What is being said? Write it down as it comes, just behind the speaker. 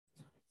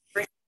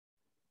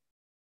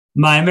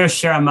Maimer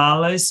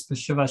Sheramalis,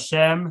 B'Shuv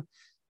Hashem,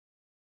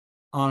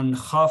 on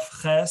Chav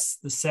Ches,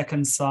 the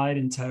second side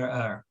in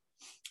Torah.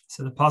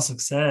 So the pasuk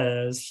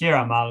says, "Shir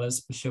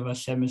Amalis B'Shuv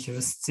Hashem B'Shuv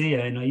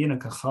Tzia Inayina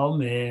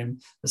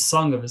Kachalmim," the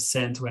song of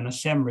ascent when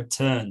Hashem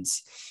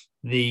returns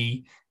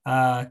the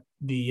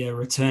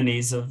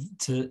returnees of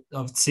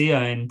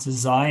Tzion to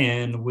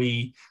Zion.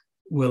 We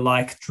were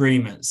like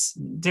dreamers.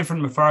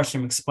 Different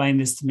Mefarshim explain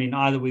this to mean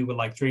either we were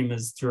like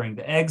dreamers during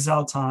the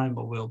exile time,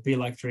 or we'll be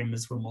like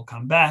dreamers when we'll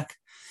come back.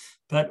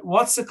 But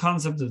what's the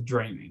concept of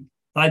dreaming?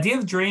 The idea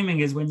of dreaming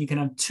is when you can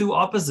have two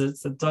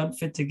opposites that don't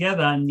fit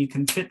together and you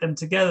can fit them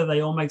together, they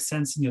all make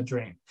sense in your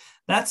dream.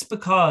 That's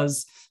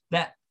because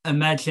that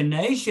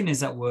imagination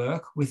is at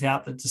work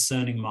without the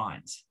discerning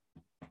mind.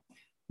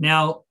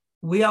 Now,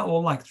 we are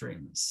all like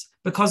dreamers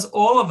because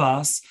all of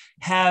us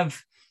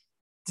have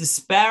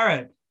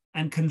disparate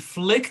and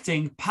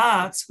conflicting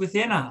parts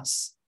within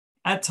us.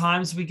 At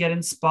times we get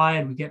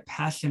inspired, we get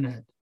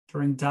passionate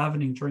during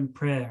davening, during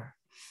prayer.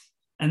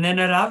 And then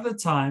at other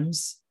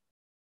times,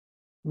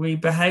 we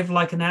behave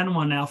like an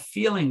animal and our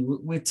feeling,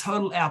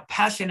 our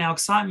passion, our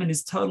excitement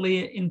is totally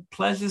in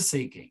pleasure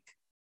seeking.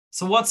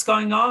 So what's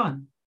going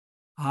on?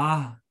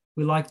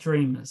 We like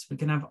dreamers. We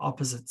can have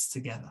opposites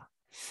together.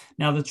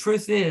 Now, the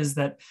truth is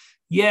that,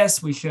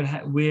 yes, we should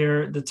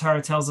the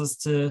Torah tells us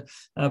to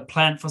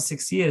plant for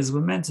 6 years.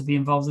 We're meant to be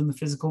involved in the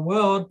physical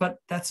world, but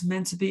that's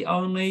meant to be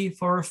only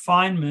for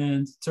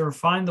refinement, to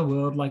refine the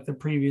world like the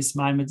previous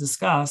Maimah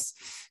discussed.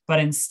 But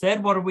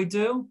instead, what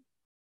do?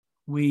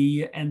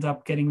 We end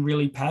up getting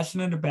really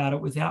passionate about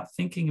it without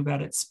thinking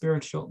about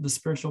the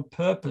spiritual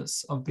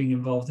purpose of being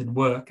involved in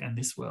work and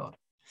this world.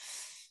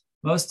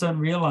 Most don't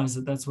realize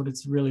that that's what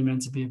it's really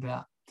meant to be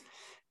about.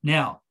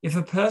 Now, if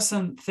a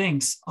person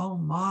thinks, oh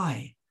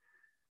my,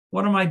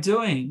 what am I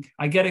doing?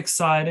 I get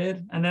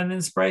excited and then the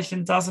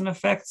inspiration doesn't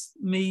affect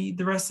me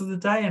the rest of the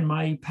day and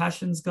my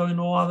passions go in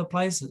all other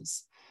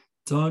places.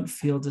 Don't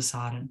feel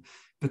disheartened,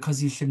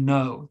 because you should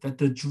know that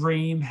the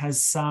dream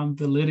has some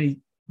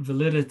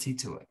validity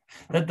to it.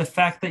 That the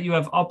fact that you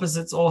have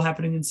opposites all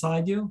happening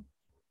inside you,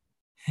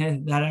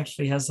 that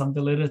actually has some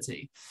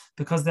validity,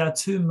 because there are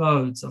two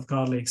modes of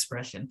godly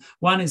expression.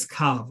 One is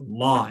kav,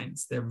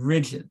 lines. They're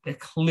rigid, they're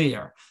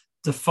clear,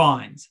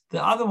 defined.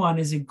 The other one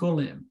is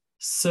igulim,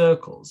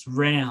 circles,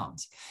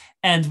 rounds.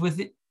 And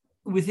within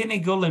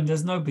igulim,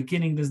 there's no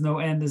beginning, there's no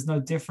end, there's no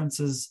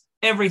differences.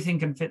 Everything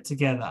can fit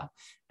together.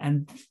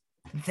 And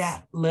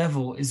that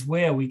level is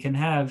where we can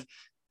have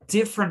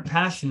different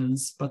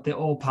passions, but they're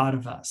all part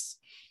of us.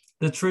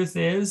 The truth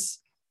is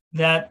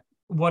that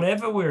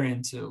whatever we're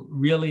into,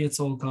 really it's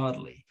all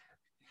godly.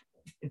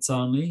 It's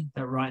only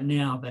that right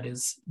now that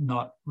is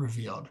not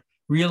revealed.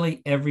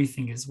 Really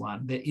everything is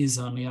one. There is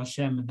only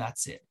Hashem and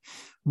that's it.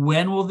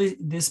 When will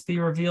this be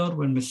revealed?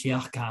 When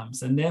Mashiach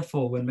comes. And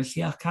therefore, when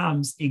Mashiach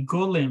comes,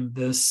 Igulim,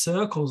 the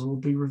circles, will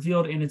be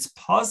revealed in its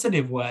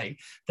positive way,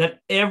 that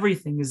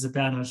everything is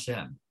about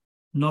Hashem.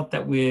 Not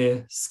that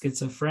we're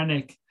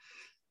schizophrenic,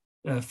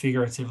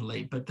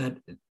 figuratively, but that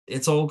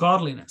it's all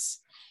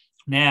godliness.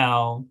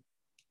 Now,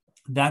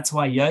 that's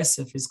why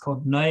Yosef is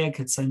called Noah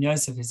Ketzon.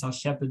 Yosef is our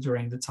shepherd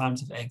during the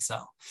times of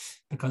exile,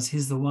 because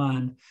he's the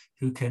one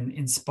who can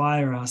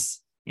inspire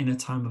us in a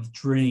time of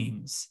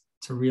dreams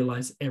to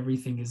realize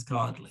everything is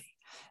godly.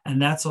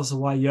 And that's also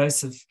why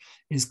Yosef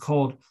is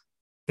called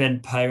Ben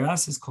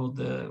Peiras, is called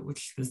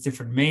which there's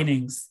different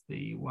meanings,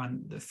 the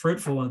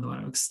fruitful one, the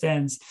one who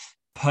extends.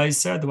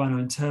 Poser, the one who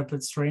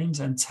interprets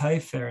dreams, and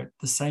Toferet,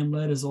 the same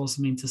letters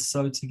also mean to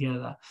sew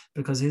together,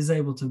 because he's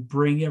able to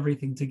bring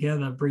everything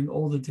together, bring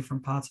all the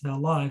different parts of our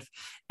life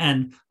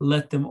and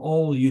let them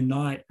all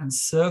unite and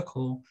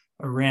circle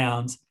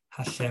around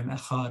Hashem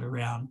Echad,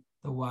 around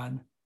the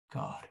one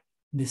God.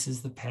 This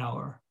is the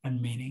power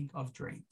and meaning of dream.